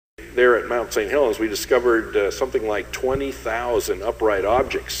there at Mount St. Helens, we discovered something like 20,000 upright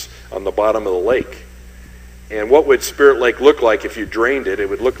objects on the bottom of the lake. And what would Spirit Lake look like if you drained it? It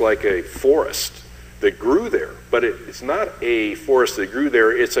would look like a forest that grew there. But it's not a forest that grew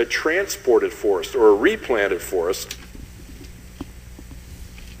there, it's a transported forest or a replanted forest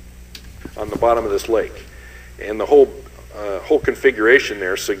on the bottom of this lake. And the whole configuration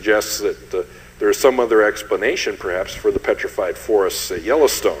there suggests that there's some other explanation perhaps for the petrified forests at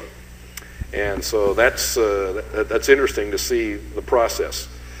Yellowstone. And so that's interesting to see the process.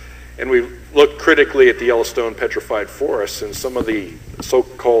 And we looked critically at the Yellowstone petrified forests, and some of the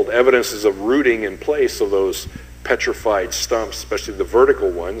so-called evidences of rooting in place of those petrified stumps, especially the vertical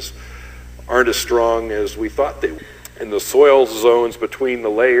ones, aren't as strong as we thought they were. And the soil zones between the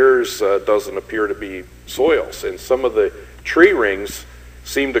layers doesn't appear to be soils. And some of the tree rings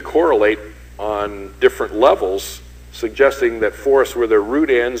seem to correlate on different levels, suggesting that forests where their root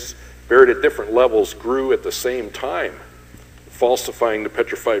ends buried at different levels grew at the same time, falsifying the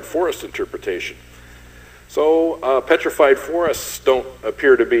petrified forest interpretation. So petrified forests don't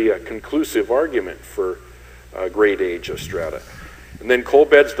appear to be a conclusive argument for great age of strata. And then coal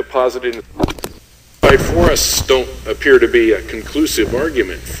beds deposited in petrified forests don't appear to be a conclusive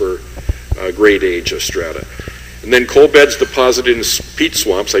argument for great age of strata. And then coal beds deposited in peat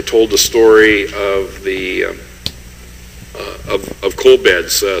swamps. I told the story of the of coal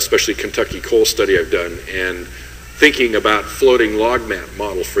beds, especially Kentucky coal study I've done, and thinking about floating log mat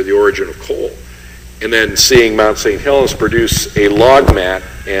model for the origin of coal, and then seeing Mount St. Helens produce a log mat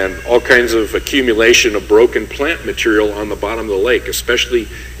and all kinds of accumulation of broken plant material on the bottom of the lake, especially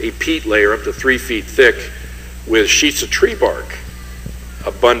a peat layer up to 3 feet thick with sheets of tree bark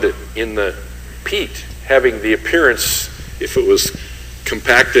abundant in the peat, having the appearance, if it was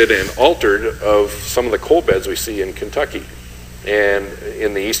compacted and altered, of some of the coal beds we see in Kentucky and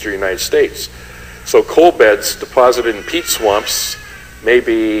in the eastern United States. So coal beds deposited in peat swamps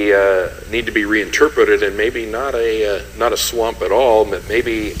maybe need to be reinterpreted, and maybe not a swamp at all, but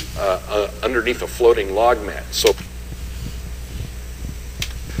maybe underneath a floating log mat.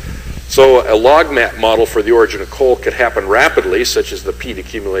 So a log mat model for the origin of coal could happen rapidly, such as the peat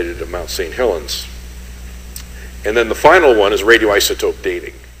accumulated at Mount St. Helens. And then the final one is radioisotope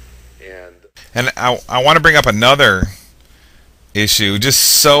dating. And I want to bring up another issue.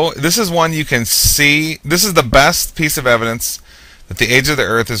 This is one you can see. This is the best piece of evidence that the age of the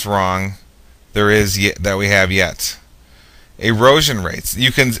Earth is wrong that we have yet. Erosion rates.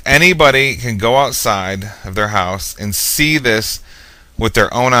 Anybody can go outside of their house and see this with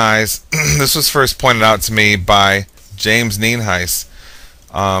their own eyes. This was first pointed out to me by James Nienhuis,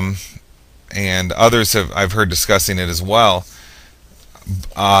 and others I've heard discussing it as well.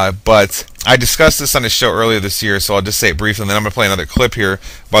 But I discussed this on a show earlier this year, so I'll just say it briefly, and then I'm going to play another clip here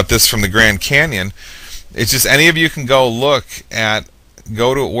about this from the Grand Canyon. It's just any of you can go to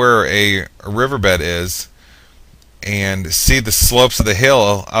where a riverbed is and see the slopes of the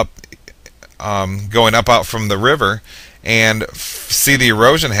hill up, going up out from the river, and see the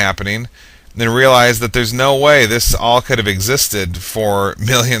erosion happening, and then realize that there's no way this all could have existed for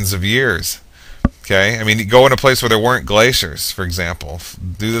millions of years. Okay, I mean, you go in a place where there weren't glaciers, for example.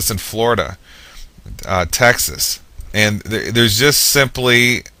 Do this in Florida, Texas, and there's just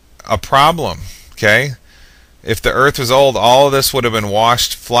simply a problem. Okay, if the Earth was old, all of this would have been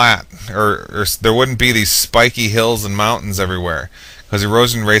washed flat, or there wouldn't be these spiky hills and mountains everywhere, because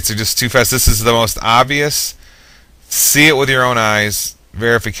erosion rates are just too fast. This is the most obvious, see it with your own eyes,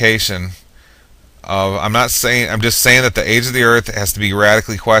 verification of. I'm just saying that the age of the Earth has to be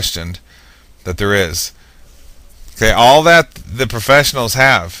radically questioned. That there is. Okay, all that the professionals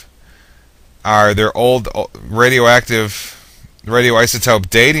have are their old radioisotope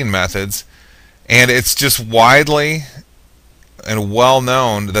dating methods, and it's just widely and well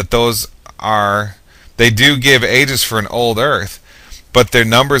known that they do give ages for an old Earth, but their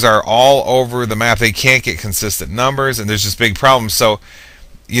numbers are all over the map. They can't get consistent numbers, and there's just big problems. So,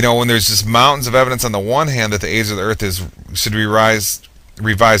 when there's just mountains of evidence on the one hand that the age of the Earth should be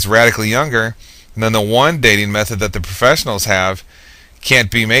revised radically younger, and then the one dating method that the professionals have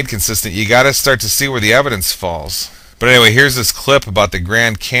can't be made consistent, you got to start to see where the evidence falls. But anyway, here's this clip about the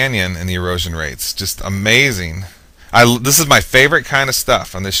Grand Canyon and the erosion rates. Just amazing. This is my favorite kind of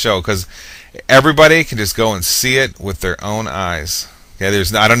stuff on this show, because everybody can just go and see it with their own eyes. Okay,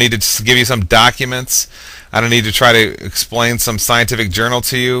 I don't need to give you some documents. I don't need to try to explain some scientific journal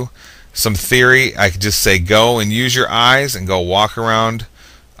to you, some theory. I could just say go and use your eyes and go walk around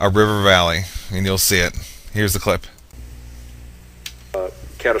a river valley, and you'll see it. Here's the clip.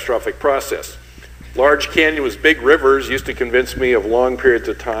 Catastrophic process. Large canyons, big rivers used to convince me of long periods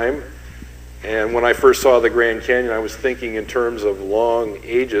of time. And when I first saw the Grand Canyon, I was thinking in terms of long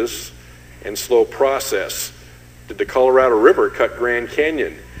ages and slow process. Did the Colorado River cut Grand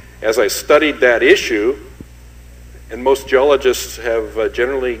Canyon? As I studied that issue, and most geologists have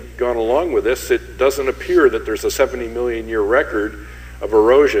generally gone along with this, it doesn't appear that there's a 70 million year record of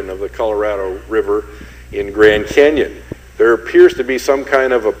erosion of the Colorado River in Grand Canyon. There appears to be some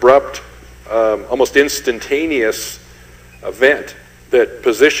kind of abrupt, almost instantaneous event that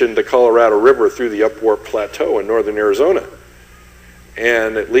positioned the Colorado River through the upwarp plateau in northern Arizona.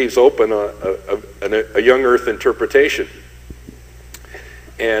 And it leaves open a young earth interpretation.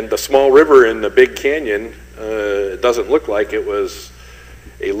 And the small river in the big canyon, it doesn't look like it was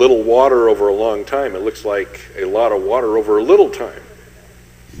a little water over a long time. It looks like a lot of water over a little time.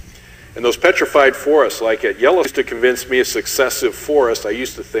 And those petrified forests, like at Yellowstone, used to convince me of successive forests. I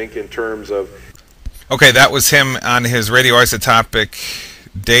used to think in terms of... Okay, that was him on his radioisotopic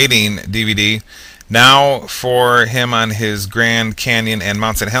dating DVD. Now for him on his Grand Canyon and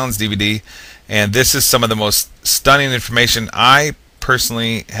Mount St. Helens DVD. And this is some of the most stunning information I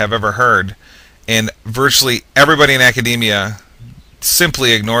personally have ever heard. And virtually everybody in academia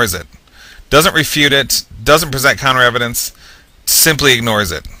simply ignores it. Doesn't refute it, doesn't present counter evidence, simply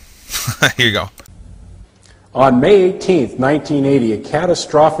ignores it. Here you go. On May 18th, 1980, a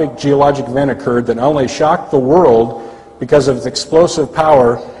catastrophic geologic event occurred that not only shocked the world because of its explosive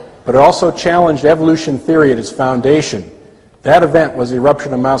power, but it also challenged evolution theory at its foundation. That event was the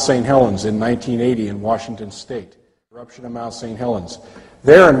eruption of Mount St. Helens in 1980 in Washington State. Eruption of Mount St. Helens.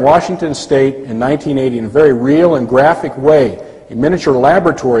 There in Washington State in 1980, in a very real and graphic way, a miniature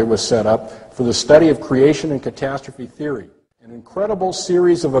laboratory was set up for the study of creation and catastrophe theory. An incredible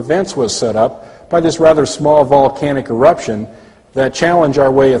series of events was set up by this rather small volcanic eruption that challenge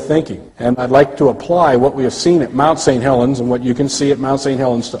our way of thinking. And I'd like to apply what we have seen at Mount St. Helens and what you can see at Mount St.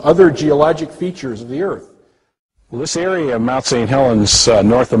 Helens to other geologic features of the Earth. Well, this area of Mount St. Helens,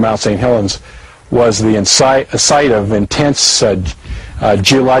 north of Mount St. Helens, was the site of intense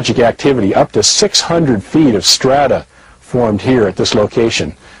geologic activity. Up to 600 feet of strata formed here at this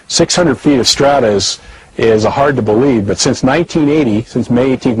location. 600 feet of strata is hard to believe, but since 1980, since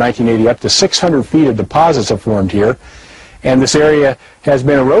May 18, 1980, up to 600 feet of deposits have formed here, and this area has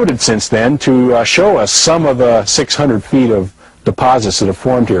been eroded since then to show us some of the 600 feet of deposits that have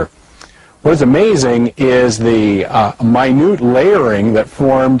formed here. What is amazing is the minute layering that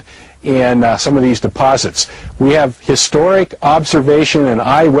formed in some of these deposits. We have historic observation and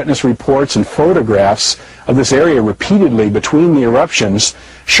eyewitness reports and photographs of this area repeatedly between the eruptions,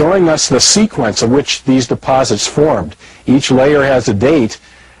 showing us the sequence of which these deposits formed. Each layer has a date,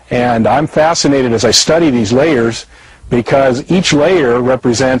 and I'm fascinated as I study these layers because each layer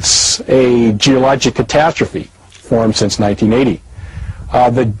represents a geologic catastrophe formed since 1980.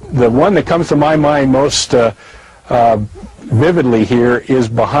 The one that comes to my mind most vividly here is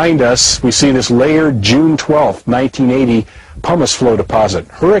behind us. We see this layered June 12, 1980 pumice flow deposit.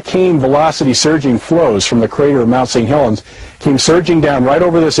 Hurricane velocity surging flows from the crater of Mount St. Helens came surging down right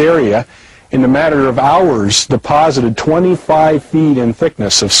over this area. In a matter of hours, deposited 25 feet in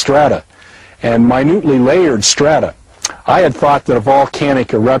thickness of strata and minutely layered strata. I had thought that a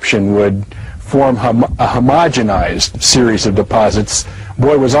volcanic eruption would form a homogenized series of deposits.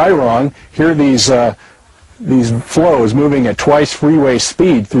 Boy, was I wrong. Here these flows moving at twice freeway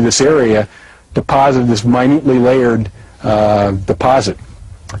speed through this area deposited this minutely layered deposit.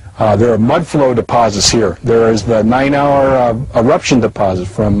 There are mud flow deposits here. There is the 9-hour eruption deposit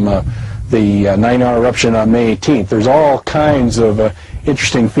from the 9-hour eruption on May 18th. There's all kinds of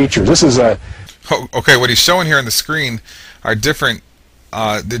interesting features. This is a... Okay, what he's showing here on the screen are different...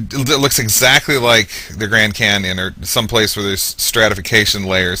 it looks exactly like the Grand Canyon or some place where there's stratification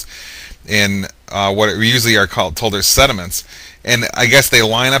layers in what usually are told as sediments. And I guess they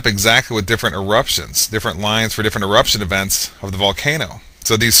line up exactly with different eruptions, different lines for different eruption events of the volcano.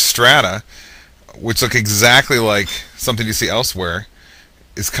 So these strata, which look exactly like something you see elsewhere,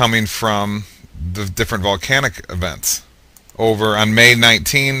 is coming from the different volcanic events. Over on May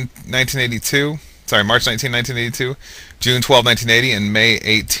 19, 1982, sorry, March 19, 1982, June 12, 1980, and May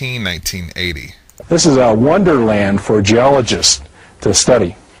 18, 1980. This is a wonderland for geologists to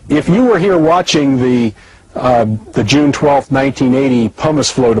study. If you were here watching the June 12, 1980 pumice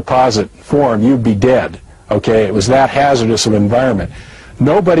flow deposit form, you'd be dead. Okay, it was that hazardous of an environment.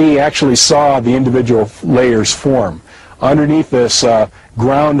 Nobody actually saw the individual layers form. Underneath this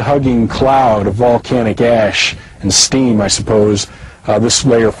ground-hugging cloud of volcanic ash and steam, I suppose, this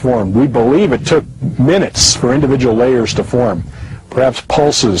layer formed. We believe it took minutes for individual layers to form. perhaps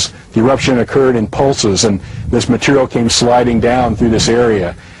pulses. The eruption occurred in pulses, and this material came sliding down through this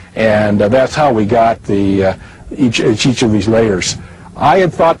area. And that's how we got each of these layers. I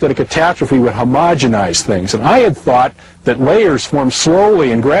had thought that a catastrophe would homogenize things, and I had thought that layers form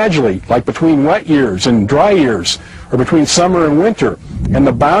slowly and gradually, like between wet years and dry years, or between summer and winter. And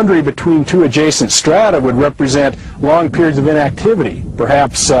the boundary between two adjacent strata would represent long periods of inactivity,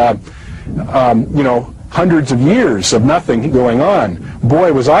 perhaps hundreds of years of nothing going on.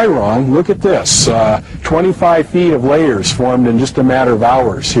 Boy, was I wrong. Look at this. 25 feet of layers formed in just a matter of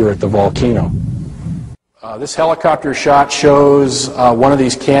hours here at the volcano. This helicopter shot shows one of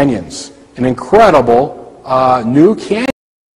these canyons, an incredible new canyon.